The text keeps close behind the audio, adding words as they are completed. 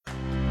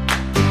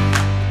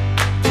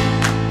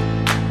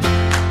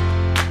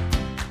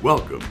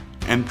Welcome,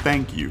 and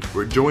thank you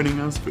for joining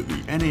us for the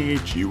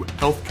NAHU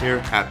Healthcare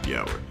Happy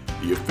Hour,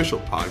 the official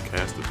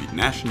podcast of the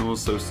National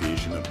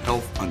Association of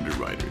Health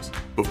Underwriters.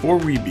 Before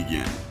we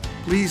begin,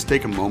 please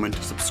take a moment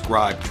to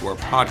subscribe to our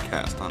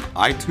podcast on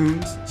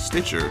iTunes,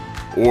 Stitcher,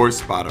 or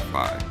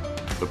Spotify.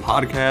 The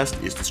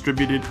podcast is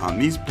distributed on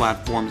these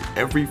platforms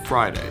every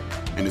Friday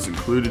and is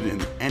included in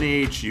the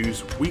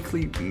NAHU's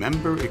weekly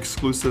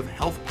member-exclusive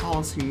health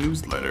policy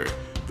newsletter,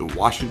 The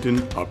Washington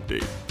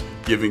Update,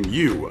 giving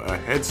you a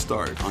head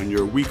start on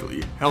your weekly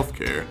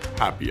healthcare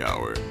happy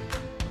hour.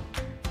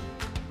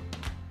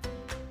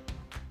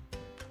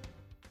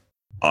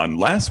 On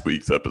last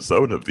week's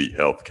episode of the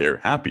Healthcare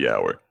Happy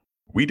Hour,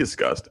 we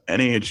discussed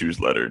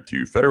NAHU's letter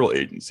to federal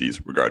agencies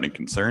regarding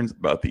concerns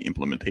about the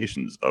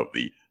implementations of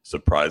the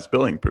surprise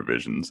billing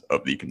provisions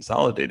of the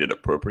Consolidated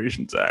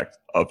Appropriations Act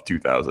of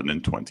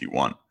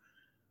 2021.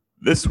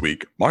 This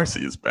week,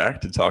 Marcy is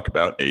back to talk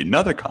about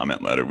another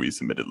comment letter we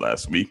submitted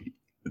last week,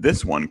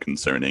 this one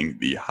concerning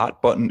the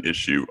hot-button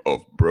issue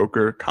of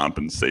broker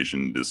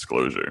compensation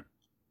disclosure.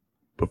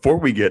 Before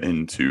we get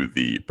into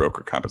the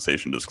broker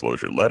compensation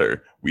disclosure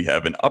letter, we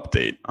have an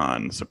update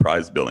on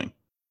surprise billing.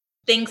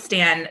 Thanks,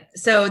 Dan.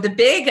 So the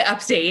big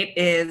update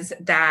is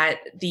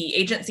that the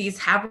agencies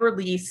have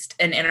released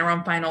an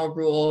interim final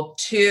rule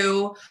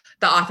to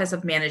the Office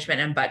of Management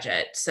and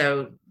Budget.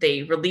 So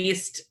they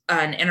released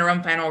an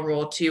interim final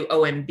rule to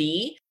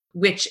OMB,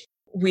 which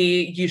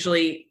we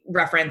usually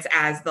reference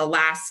as the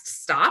last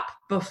stop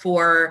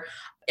before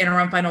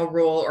interim final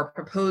rule or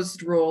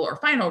proposed rule or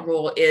final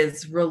rule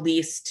is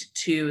released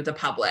to the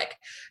public.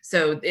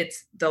 So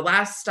it's the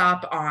last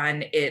stop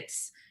on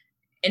its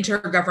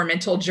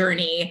intergovernmental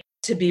journey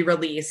to be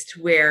released,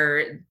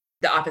 where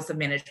the Office of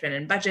Management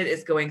and Budget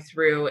is going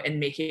through and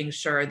making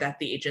sure that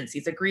the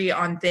agencies agree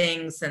on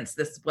things, since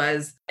this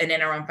was an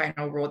interim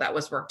final rule that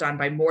was worked on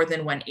by more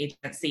than one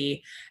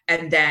agency.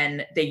 And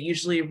then they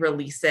usually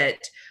release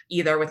it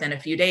either within a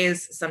few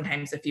days,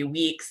 sometimes a few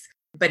weeks.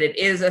 But it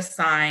is a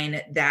sign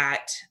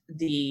that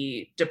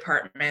the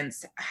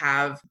departments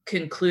have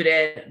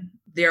concluded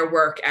their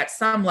work at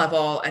some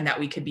level and that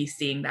we could be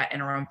seeing that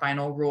interim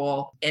final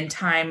rule in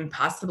time,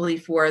 possibly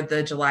for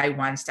the July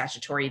 1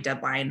 statutory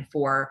deadline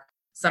for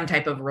some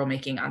type of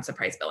rulemaking on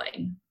surprise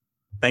billing.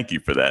 Thank you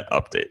for that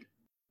update.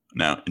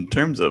 Now, in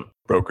terms of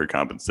broker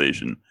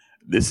compensation,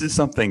 this is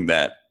something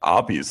that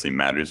obviously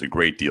matters a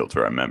great deal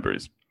to our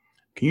members.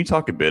 Can you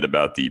talk a bit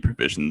about the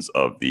provisions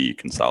of the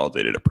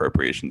Consolidated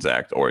Appropriations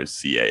Act, or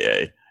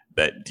CAA,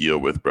 that deal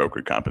with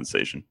broker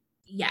compensation?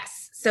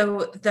 Yes.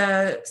 So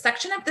the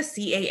section of the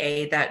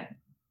CAA that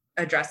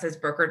addresses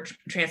broker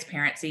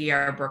transparency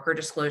or broker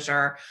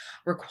disclosure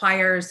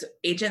requires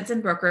agents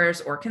and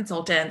brokers or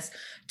consultants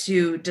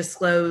to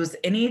disclose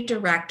any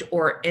direct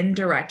or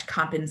indirect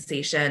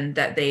compensation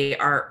that they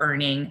are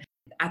earning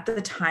at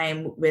the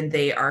time when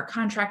they are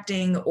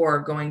contracting or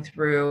going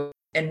through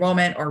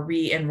enrollment or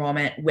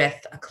re-enrollment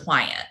with a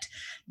client.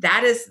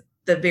 That is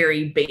the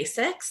very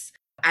basics.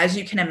 As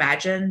you can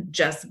imagine,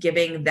 just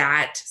giving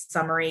that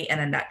summary in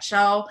a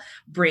nutshell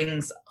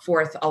brings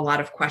forth a lot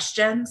of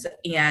questions,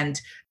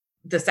 and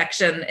the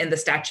section in the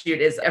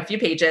statute is a few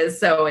pages,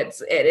 so it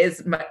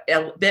is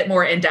a bit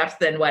more in depth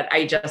than what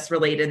I just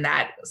relayed in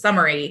that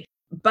summary.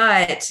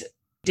 But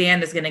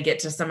Dan is going to get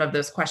to some of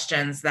those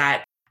questions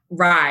that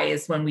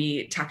rise when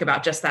we talk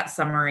about just that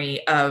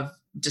summary of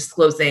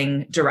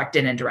disclosing direct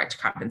and indirect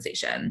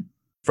compensation.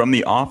 From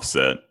the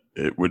offset,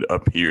 it would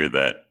appear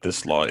that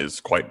this law is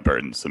quite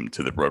burdensome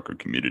to the broker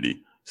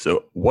community.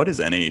 So what is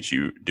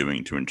NAHU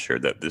doing to ensure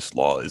that this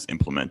law is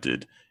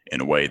implemented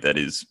in a way that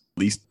is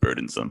least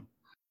burdensome?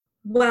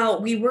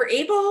 Well, we were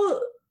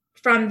able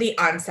from the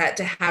onset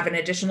to have an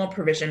additional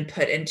provision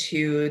put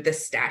into the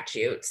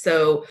statute.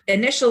 So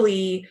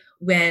initially,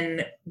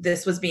 when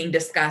this was being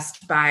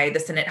discussed by the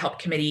Senate Help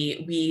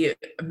Committee, we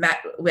met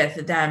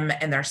with them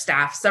and their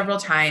staff several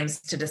times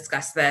to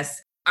discuss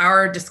this.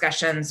 Our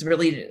discussions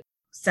really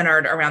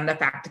centered around the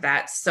fact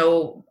that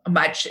so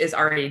much is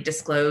already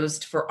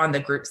disclosed on the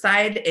group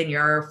side in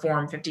your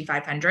Form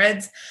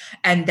 5500s.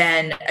 And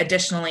then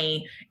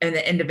additionally, in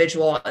the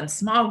individual and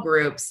small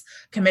groups,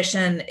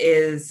 commission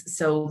is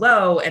so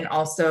low, and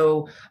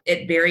also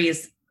it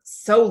varies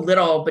so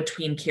little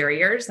between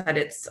carriers that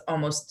it's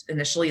almost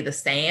initially the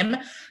same.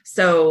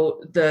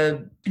 So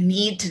the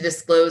need to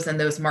disclose in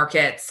those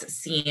markets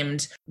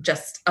seemed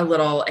just a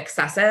little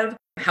excessive.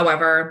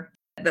 However,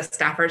 the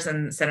staffers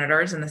and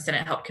senators in the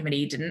Senate Help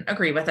Committee didn't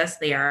agree with us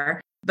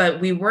there,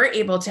 but we were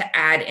able to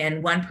add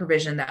in one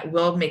provision that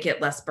will make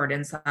it less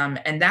burdensome.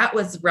 And that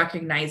was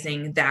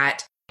recognizing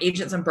that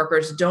agents and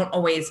brokers don't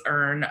always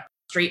earn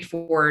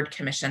straightforward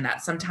commission,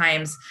 that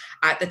sometimes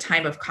at the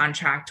time of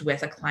contract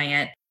with a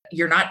client,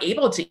 you're not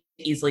able to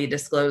easily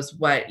disclose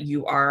what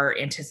you are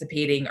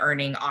anticipating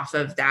earning off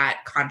of that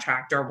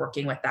contract or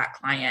working with that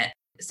client.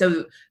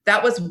 So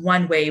that was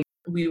one way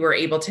we were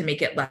able to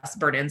make it less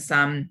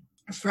burdensome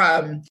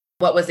from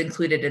what was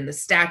included in the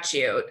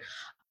statute.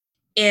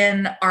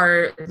 In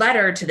our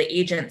letter to the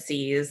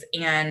agencies,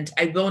 and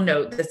I will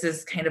note this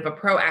is kind of a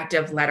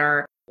proactive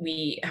letter,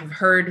 We have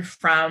heard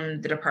from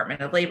the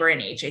Department of Labor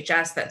and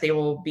HHS that they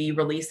will be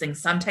releasing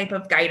some type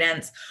of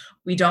guidance.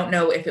 We don't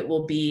know if it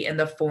will be in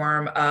the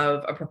form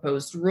of a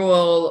proposed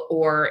rule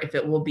or if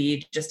it will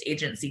be just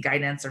agency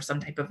guidance or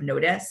some type of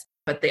notice,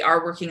 but they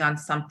are working on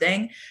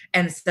something.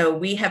 And so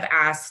we have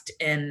asked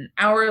in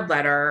our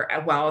letter,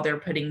 while they're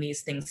putting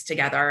these things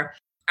together,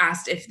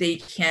 asked if they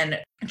can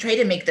try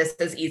to make this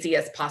as easy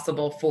as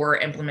possible for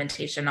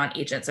implementation on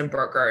agents and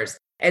brokers.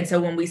 And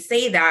so when we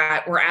say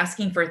that, we're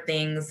asking for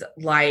things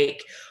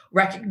like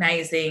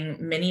recognizing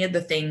many of the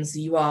things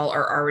you all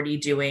are already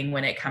doing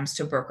when it comes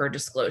to broker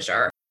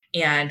disclosure.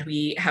 And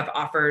we have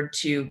offered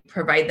to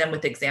provide them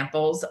with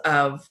examples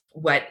of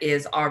what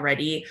is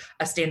already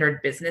a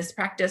standard business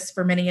practice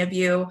for many of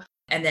you,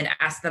 and then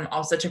ask them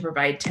also to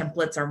provide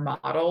templates or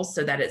models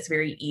so that it's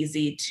very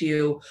easy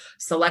to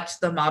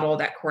select the model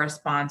that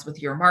corresponds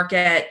with your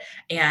market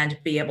and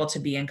be able to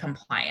be in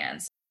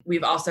compliance.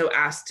 We've also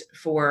asked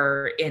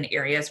for, in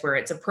areas where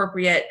it's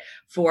appropriate,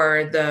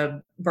 for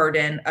the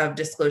burden of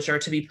disclosure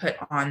to be put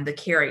on the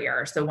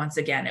carrier. So once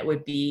again, it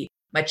would be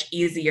much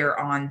easier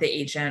on the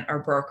agent or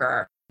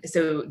broker.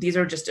 So these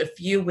are just a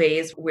few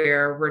ways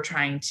where we're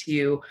trying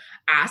to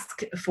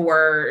ask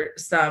for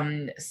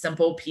some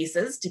simple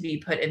pieces to be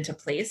put into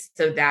place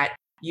so that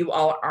you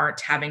all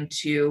aren't having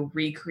to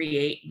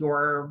recreate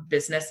your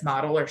business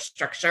model or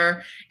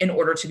structure in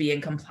order to be in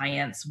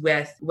compliance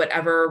with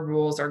whatever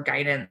rules or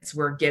guidance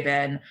were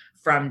given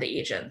from the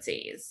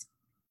agencies.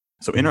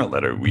 So in our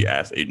letter, we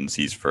asked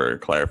agencies for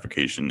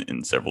clarification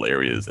in several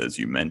areas, as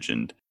you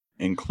mentioned,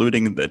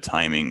 including the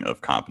timing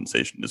of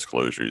compensation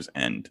disclosures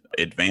and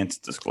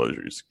advanced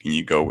disclosures. Can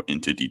you go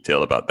into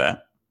detail about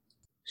that?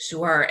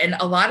 Sure. And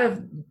a lot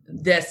of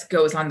this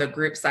goes on the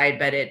group side,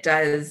 but it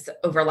does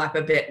overlap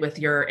a bit with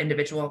your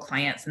individual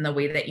clients and the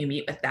way that you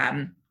meet with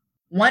them.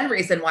 One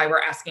reason why we're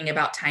asking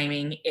about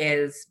timing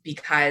is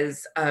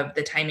because of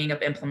the timing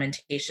of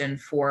implementation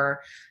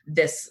for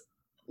this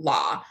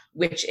law,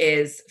 which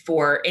is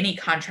for any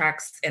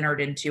contracts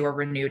entered into or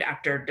renewed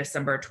after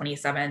December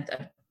 27th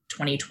of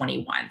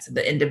 2021, so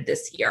the end of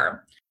this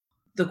year.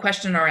 The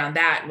question around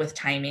that with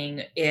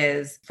timing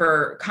is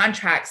for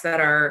contracts that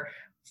are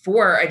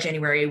for a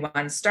January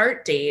 1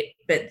 start date,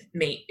 but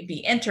may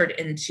be entered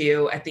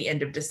into at the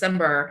end of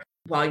December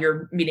while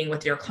you're meeting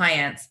with your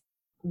clients,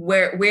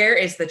 where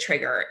is the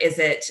trigger? Is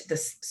it the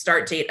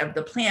start date of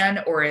the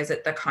plan or is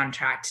it the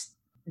contract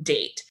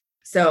date?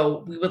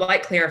 So we would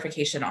like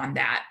clarification on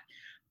that.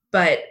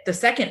 But the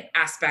second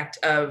aspect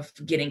of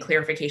getting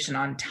clarification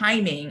on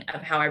timing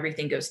of how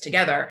everything goes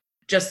together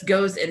just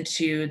goes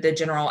into the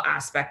general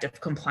aspect of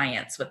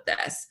compliance with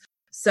this.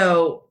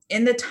 So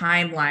in the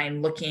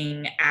timeline,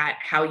 looking at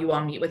how you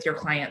all meet with your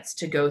clients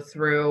to go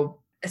through,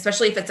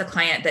 especially if it's a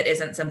client that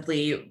isn't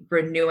simply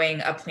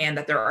renewing a plan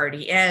that they're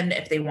already in,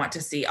 if they want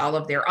to see all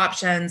of their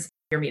options,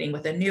 you're meeting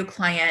with a new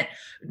client,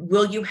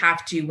 will you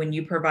have to, when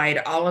you provide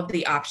all of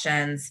the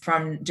options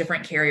from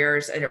different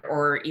carriers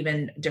or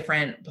even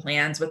different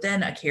plans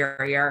within a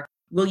carrier,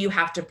 will you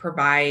have to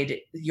provide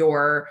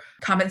your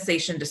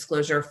compensation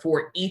disclosure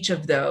for each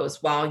of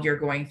those while you're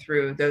going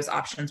through those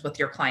options with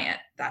your client?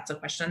 That's a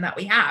question that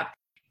we have.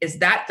 Is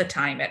that the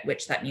time at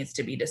which that needs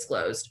to be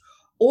disclosed?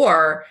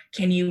 Or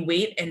can you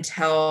wait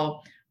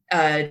until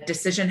a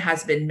decision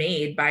has been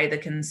made by the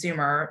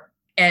consumer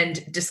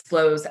and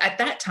disclose at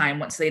that time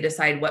once they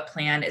decide what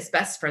plan is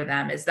best for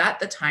them? Is that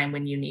the time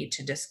when you need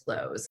to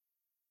disclose?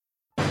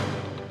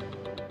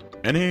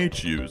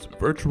 NAHU's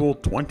virtual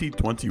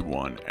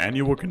 2021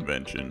 annual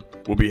convention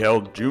will be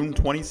held June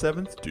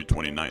 27th to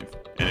 29th,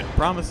 and it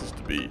promises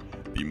to be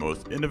the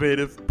most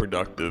innovative,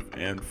 productive,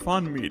 and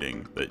fun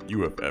meeting that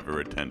you have ever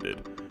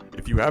attended.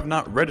 If you have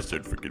not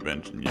registered for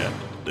convention yet,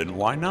 then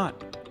why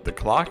not? The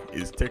clock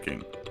is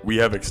ticking. We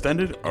have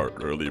extended our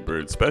early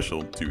bird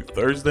special to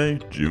Thursday,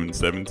 June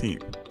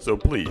 17th. So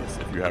please,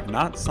 if you have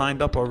not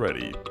signed up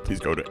already, please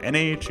go to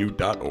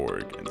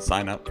nahu.org and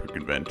sign up for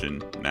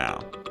convention now.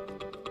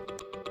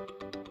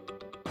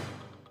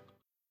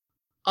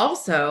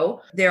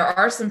 Also, there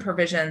are some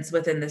provisions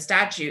within the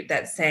statute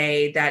that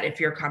say that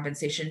if your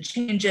compensation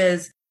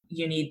changes,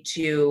 you need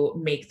to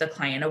make the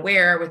client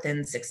aware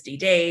within 60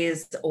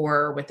 days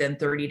or within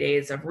 30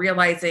 days of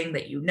realizing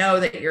that you know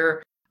that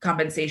your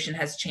compensation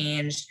has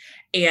changed.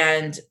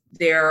 And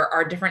there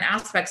are different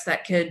aspects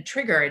that could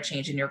trigger a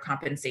change in your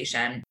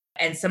compensation.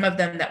 And some of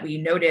them that we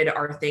noted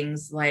are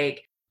things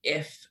like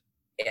if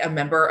a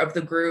member of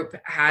the group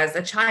has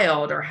a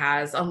child or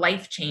has a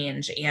life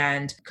change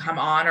and come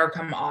on or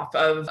come off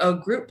of a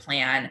group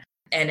plan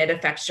and it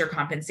affects your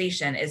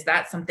compensation. Is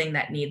that something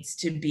that needs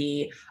to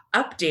be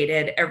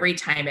updated every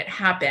time it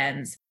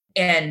happens?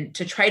 And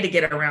to try to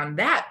get around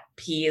that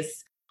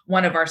piece,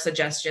 one of our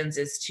suggestions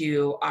is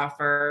to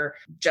offer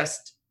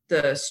just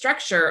the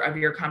structure of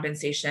your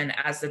compensation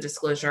as the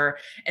disclosure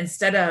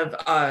instead of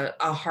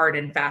a hard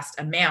and fast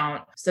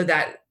amount, so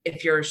that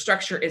if your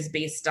structure is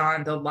based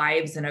on the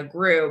lives in a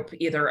group,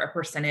 either a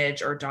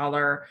percentage or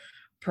dollar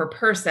per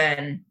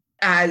person,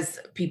 as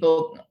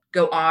people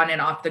go on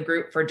and off the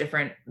group for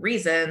different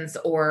reasons,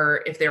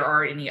 or if there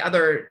are any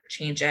other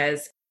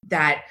changes,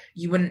 that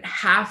you wouldn't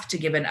have to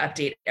give an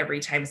update every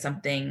time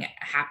something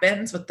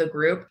happens with the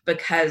group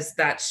because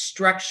that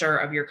structure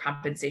of your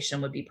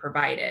compensation would be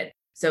provided.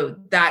 So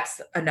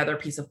that's another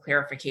piece of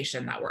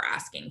clarification that we're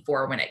asking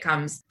for when it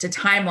comes to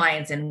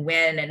timelines and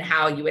when and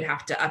how you would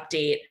have to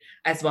update,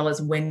 as well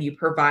as when you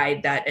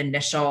provide that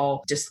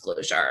initial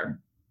disclosure.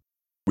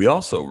 We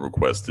also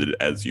requested,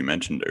 as you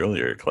mentioned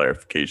earlier,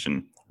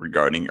 clarification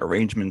regarding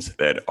arrangements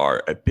that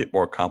are a bit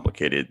more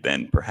complicated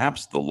than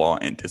perhaps the law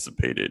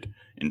anticipated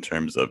in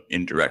terms of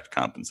indirect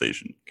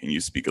compensation. Can you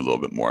speak a little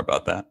bit more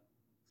about that?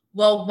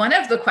 Well, one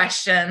of the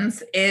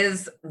questions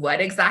is what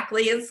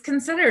exactly is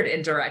considered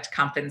indirect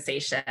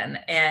compensation?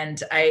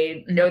 And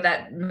I know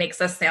that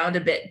makes us sound a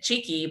bit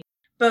cheeky,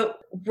 but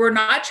we're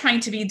not trying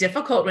to be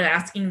difficult when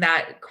asking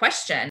that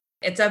question.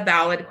 It's a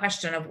valid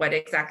question of what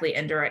exactly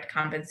indirect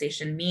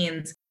compensation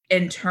means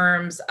in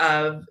terms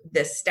of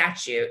this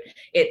statute.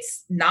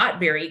 It's not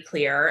very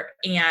clear.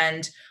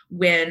 And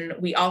when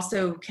we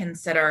also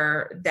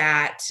consider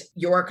that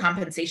your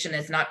compensation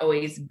is not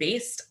always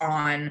based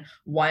on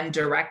one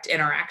direct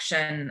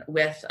interaction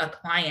with a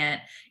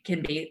client,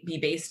 can be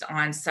based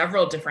on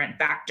several different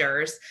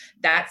factors,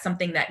 that's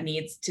something that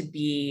needs to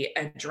be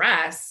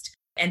addressed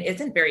and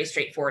isn't very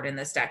straightforward in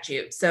the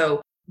statute.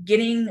 So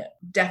getting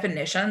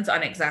definitions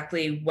on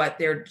exactly what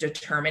they're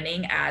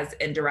determining as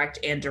indirect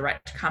and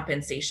direct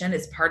compensation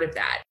is part of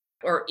that.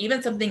 Or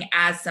even something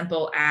as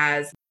simple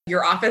as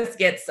your office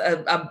gets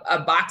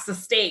a box of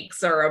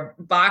steaks or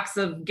a box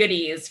of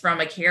goodies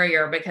from a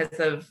carrier because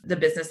of the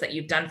business that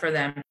you've done for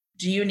them.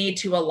 Do you need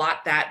to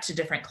allot that to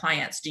different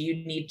clients? Do you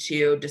need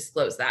to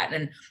disclose that?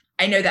 And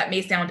I know that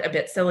may sound a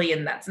bit silly,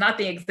 and that's not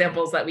the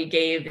examples that we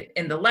gave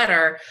in the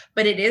letter,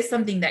 but it is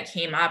something that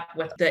came up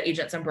with the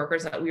agents and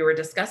brokers that we were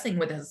discussing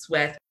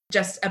with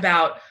just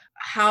about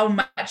how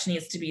much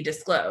needs to be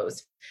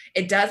disclosed.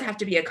 It does have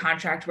to be a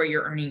contract where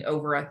you're earning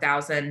over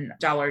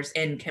 $1,000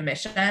 in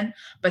commission,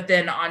 but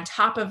then on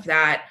top of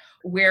that,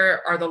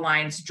 where are the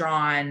lines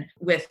drawn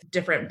with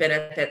different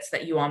benefits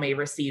that you all may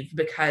receive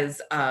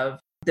because of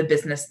the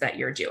business that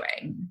you're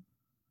doing?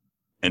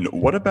 And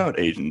what about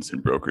agents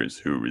and brokers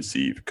who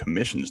receive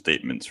commission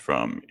statements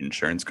from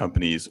insurance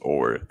companies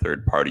or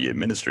third-party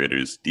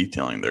administrators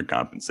detailing their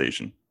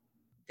compensation?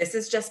 This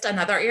is just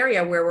another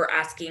area where we're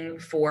asking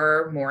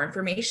for more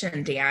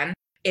information, Dan.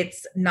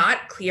 It's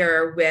not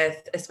clear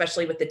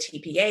especially with the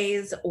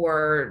TPAs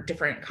or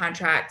different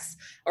contracts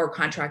or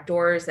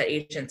contractors that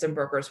agents and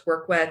brokers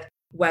work with,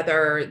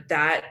 whether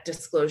that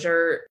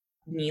disclosure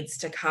needs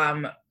to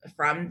come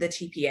from the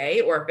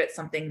TPA or if it's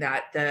something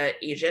that the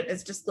agent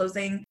is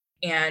disclosing.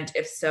 And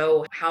if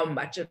so, how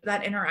much of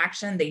that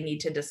interaction they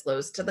need to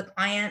disclose to the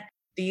client.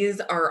 These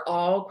are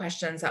all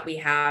questions that we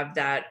have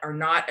that are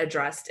not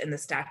addressed in the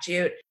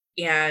statute.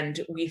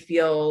 And we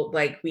feel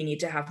like we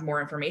need to have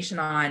more information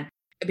on,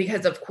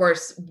 because of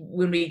course,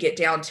 when we get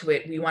down to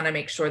it, we want to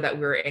make sure that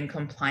we're in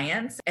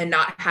compliance and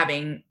not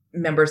having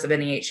members of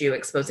NAHU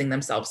exposing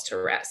themselves to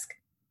risk.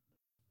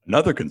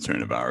 Another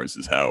concern of ours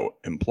is how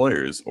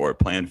employers or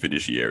plan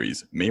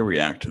fiduciaries may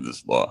react to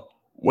this law.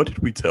 What did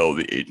we tell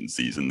the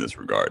agencies in this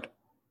regard?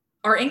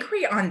 Our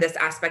inquiry on this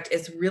aspect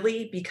is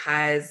really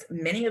because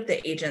many of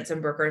the agents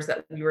and brokers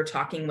that we were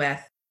talking with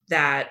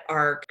that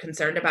are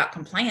concerned about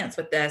compliance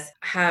with this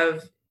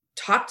have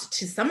talked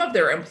to some of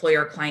their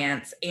employer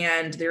clients,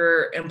 and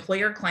their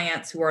employer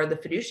clients who are the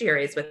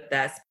fiduciaries with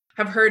this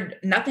have heard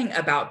nothing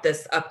about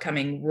this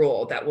upcoming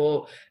rule that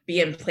will be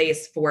in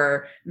place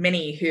for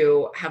many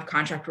who have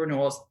contract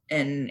renewals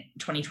in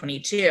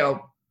 2022.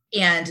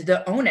 And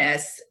the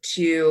onus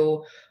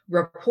to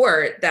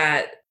report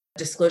that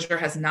disclosure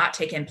has not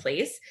taken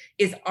place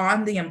is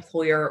on the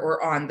employer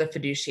or on the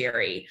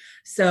fiduciary.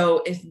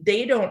 So if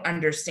they don't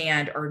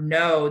understand or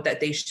know that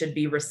they should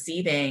be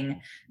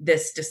receiving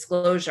this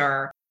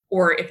disclosure,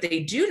 or if they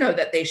do know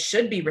that they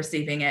should be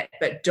receiving it,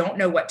 but don't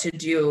know what to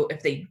do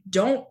if they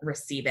don't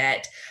receive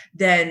it,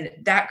 then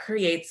that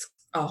creates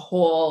a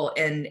hole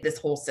in this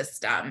whole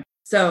system.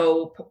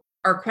 So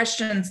our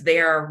questions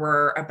there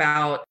were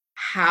about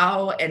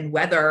how and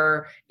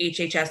whether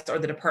HHS or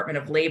the Department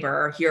of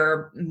Labor,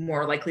 here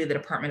more likely the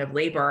Department of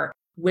Labor,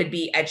 would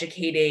be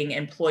educating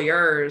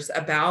employers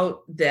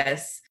about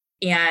this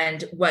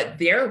and what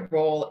their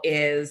role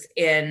is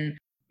in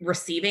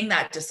receiving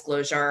that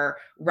disclosure,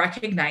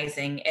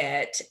 recognizing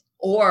it,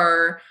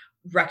 or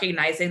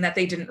recognizing that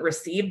they didn't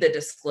receive the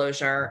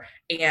disclosure,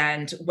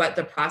 and what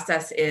the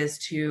process is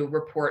to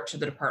report to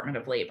the Department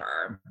of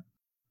Labor.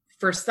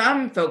 For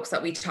some folks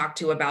that we talked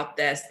to about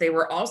this, they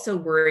were also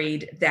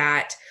worried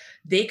that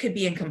they could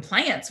be in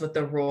compliance with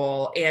the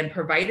rule and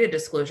provide a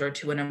disclosure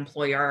to an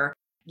employer,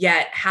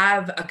 yet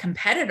have a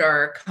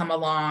competitor come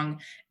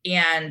along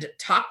and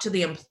talk to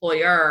the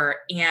employer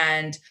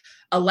and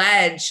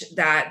allege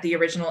that the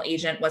original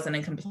agent wasn't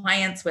in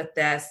compliance with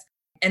this.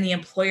 And the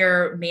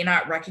employer may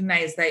not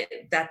recognize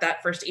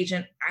that first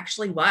agent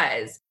actually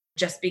was,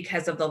 just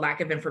because of the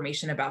lack of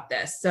information about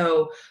this.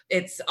 So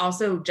it's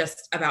also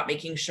just about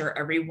making sure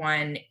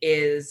everyone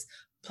is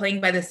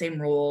playing by the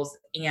same rules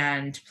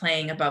and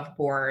playing above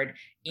board,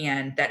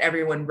 and that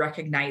everyone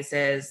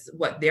recognizes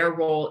what their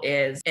role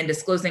is in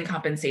disclosing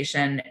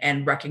compensation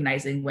and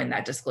recognizing when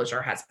that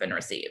disclosure has been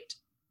received.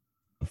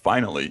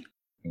 Finally,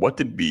 what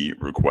did B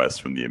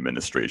request from the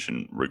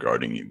administration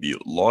regarding the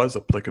law's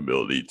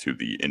applicability to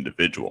the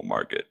individual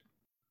market?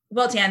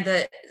 Well, Dan,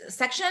 the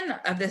section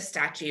of this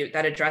statute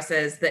that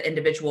addresses the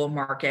individual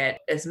market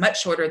is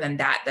much shorter than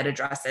that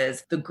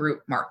addresses the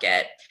group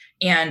market.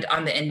 And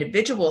on the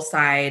individual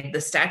side, the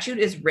statute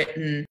is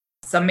written,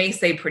 some may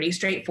say pretty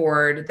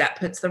straightforward, that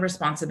puts the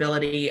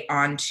responsibility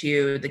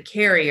onto the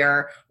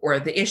carrier or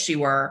the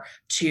issuer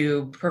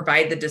to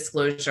provide the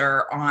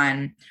disclosure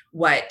on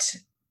what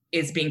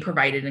is being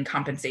provided in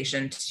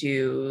compensation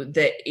to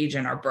the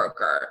agent or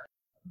broker.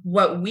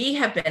 What we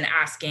have been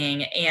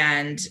asking,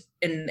 and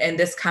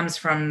this comes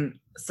from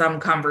some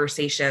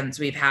conversations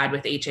we've had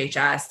with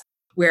HHS,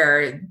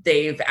 where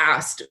they've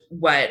asked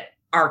what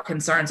our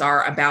concerns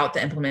are about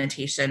the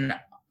implementation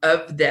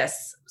of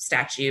this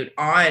statute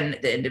on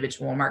the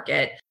individual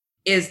market,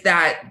 is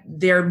that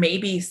there may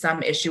be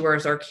some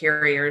issuers or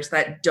carriers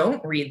that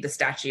don't read the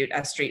statute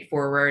as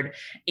straightforward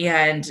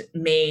and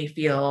may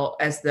feel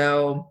as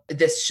though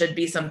this should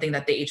be something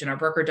that the agent or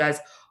broker does,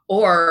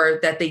 or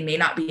that they may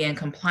not be in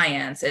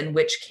compliance, in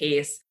which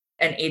case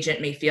an agent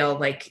may feel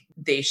like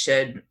they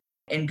should,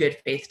 in good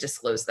faith,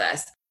 disclose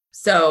this.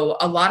 So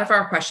a lot of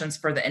our questions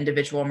for the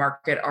individual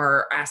market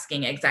are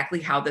asking exactly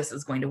how this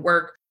is going to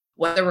work,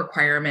 what the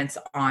requirements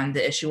on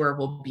the issuer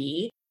will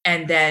be,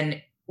 and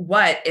then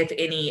what, if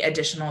any,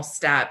 additional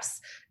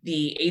steps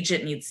the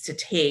agent needs to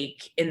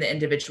take in the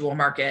individual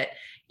market,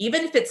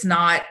 even if it's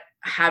not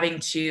having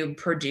to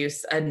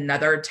produce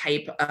another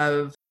type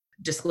of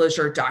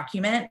disclosure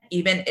document,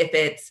 even if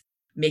it's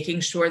making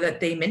sure that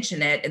they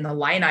mention it in the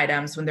line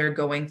items when they're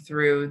going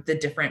through the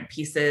different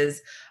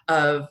pieces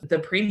of the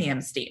premium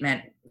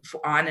statement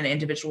on an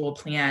individual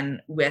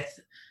plan with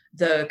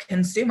the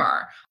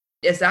consumer.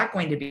 Is that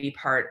going to be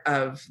part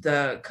of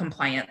the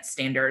compliance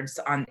standards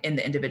in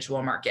the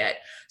individual market?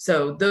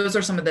 So those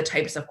are some of the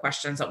types of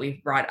questions that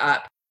we've brought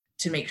up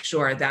to make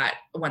sure that,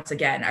 once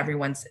again,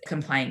 everyone's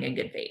complying in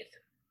good faith.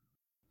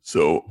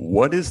 So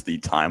what is the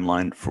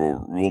timeline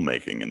for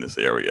rulemaking in this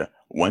area?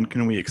 When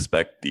can we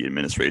expect the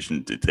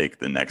administration to take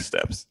the next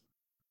steps?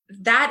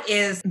 That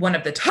is one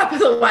of the top of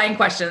the line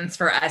questions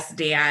for us,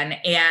 Dan,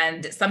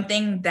 and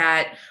something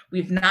that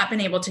we've not been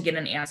able to get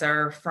an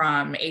answer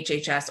from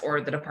HHS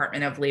or the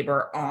Department of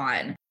Labor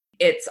on.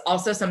 It's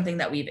also something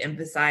that we've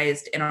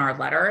emphasized in our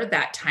letter,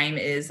 that time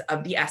is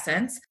of the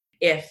essence.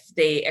 If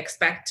they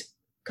expect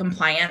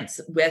compliance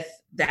with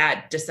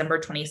that December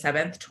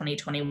 27th,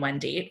 2021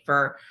 date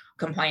for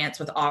compliance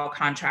with all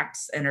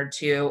contracts entered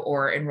to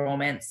or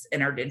enrollments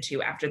entered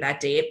into after that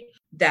date,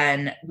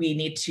 then we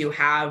need to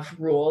have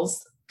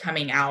rules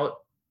coming out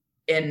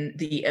in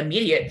the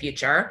immediate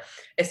future,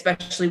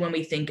 especially when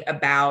we think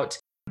about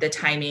the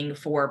timing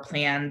for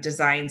plan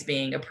designs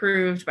being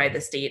approved by the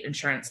state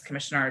insurance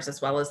commissioners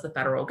as well as the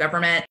federal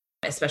government,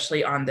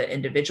 especially on the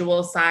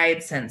individual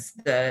side, since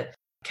the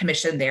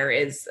commission there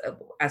is,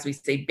 as we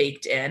say,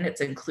 baked in.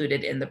 It's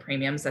included in the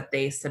premiums that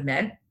they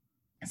submit.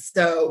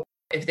 So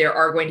if there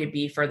are going to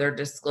be further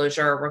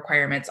disclosure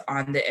requirements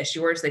on the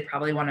issuers, they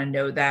probably want to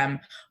know them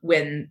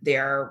when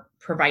they're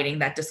providing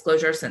that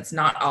disclosure, since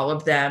not all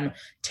of them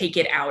take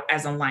it out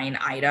as a line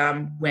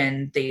item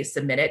when they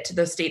submit it to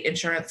the state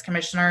insurance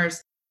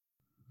commissioners.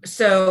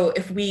 So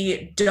if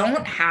we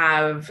don't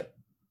have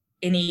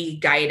any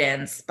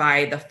guidance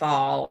by the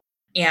fall,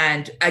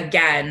 and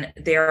again,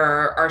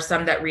 there are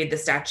some that read the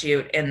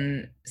statute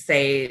and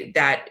say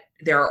that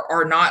there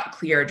are not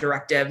clear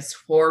directives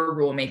for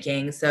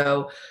rulemaking.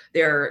 So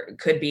there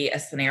could be a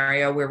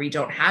scenario where we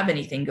don't have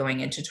anything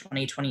going into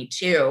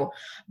 2022.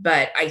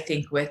 But I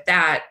think with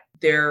that,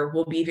 there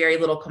will be very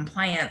little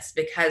compliance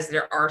because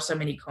there are so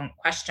many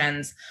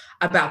questions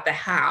about the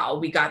how.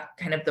 We got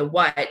kind of the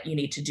what you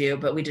need to do,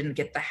 but we didn't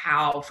get the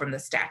how from the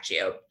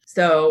statute.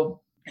 So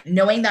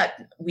knowing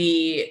that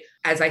we,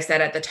 as I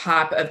said at the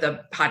top of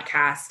the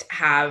podcast,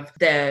 have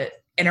the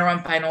interim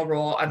final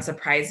rule on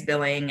surprise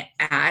billing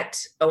at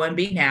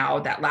OMB now,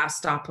 that last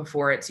stop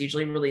before it's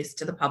usually released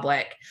to the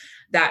public.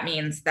 That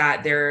means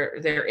that there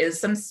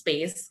is some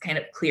space kind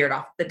of cleared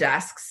off the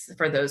desks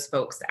for those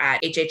folks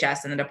at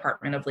HHS and the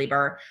Department of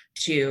Labor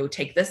to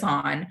take this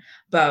on.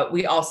 But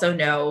we also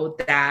know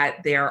that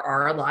there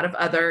are a lot of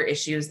other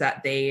issues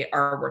that they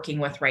are working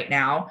with right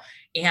now.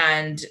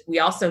 And we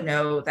also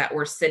know that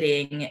we're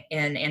sitting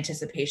in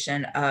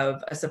anticipation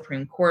of a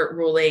Supreme Court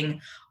ruling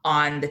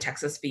on the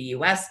Texas v.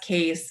 US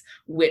case,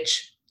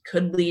 which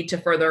could lead to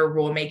further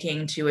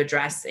rulemaking to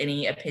address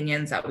any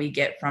opinions that we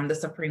get from the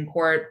Supreme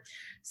Court.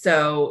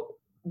 So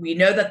we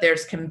know that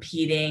there's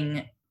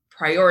competing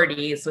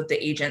priorities with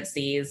the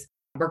agencies,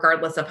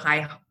 regardless of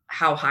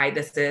how high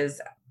this is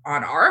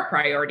on our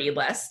priority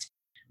list.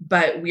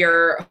 But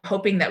we're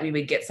hoping that we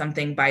would get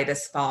something by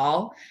this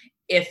fall.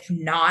 If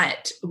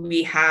not,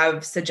 we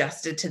have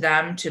suggested to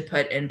them to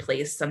put in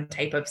place some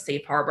type of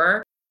safe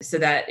harbor so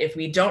that if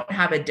we don't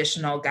have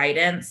additional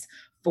guidance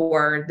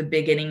for the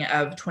beginning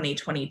of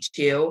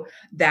 2022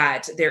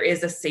 that there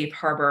is a safe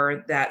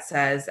harbor that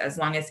says as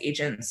long as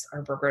agents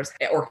or brokers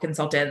or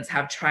consultants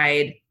have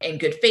tried in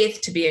good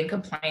faith to be in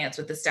compliance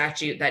with the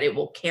statute, that it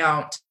will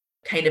count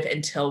kind of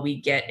until we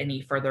get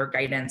any further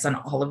guidance on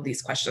all of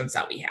these questions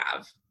that we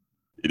have.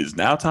 It is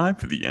now time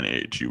for the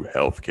NAHU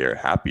Healthcare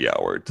Happy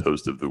Hour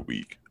Toast of the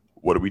Week.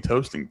 What are we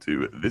toasting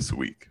to this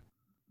week?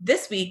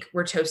 This week,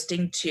 we're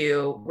toasting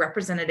to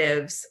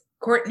Representatives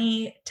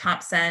Courtney,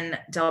 Thompson,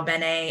 Del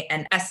Bene,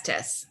 and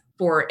Estes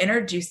for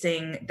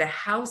introducing the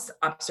House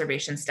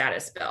Observation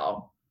Status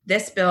Bill.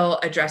 This bill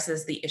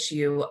addresses the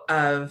issue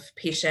of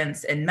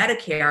patients in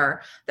Medicare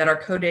that are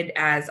coded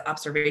as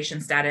observation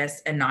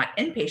status and not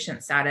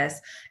inpatient status,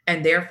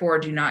 and therefore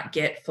do not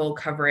get full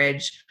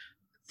coverage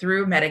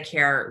through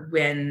Medicare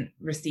when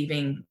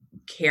receiving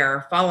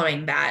care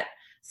following that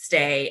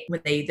stay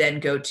when they then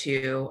go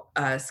to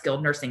a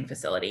skilled nursing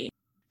facility.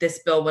 This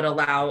bill would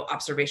allow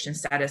observation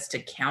status to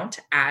count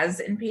as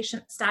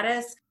inpatient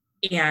status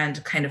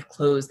and kind of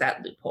close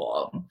that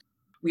loophole.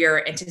 We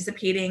are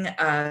anticipating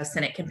a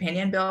Senate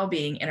companion bill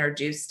being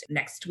introduced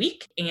next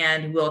week,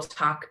 and we'll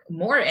talk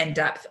more in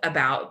depth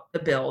about the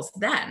bills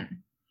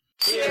then.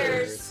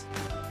 Cheers!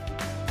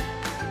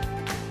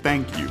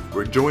 Thank you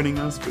for joining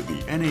us for the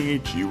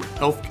NAHU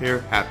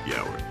Healthcare Happy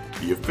Hour,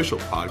 the official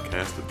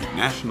podcast of the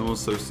National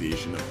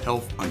Association of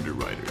Health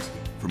Underwriters.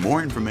 For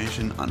more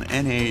information on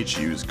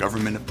NAHU's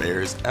government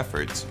affairs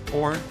efforts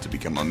or to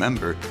become a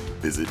member,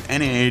 visit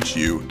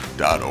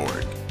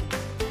nahu.org.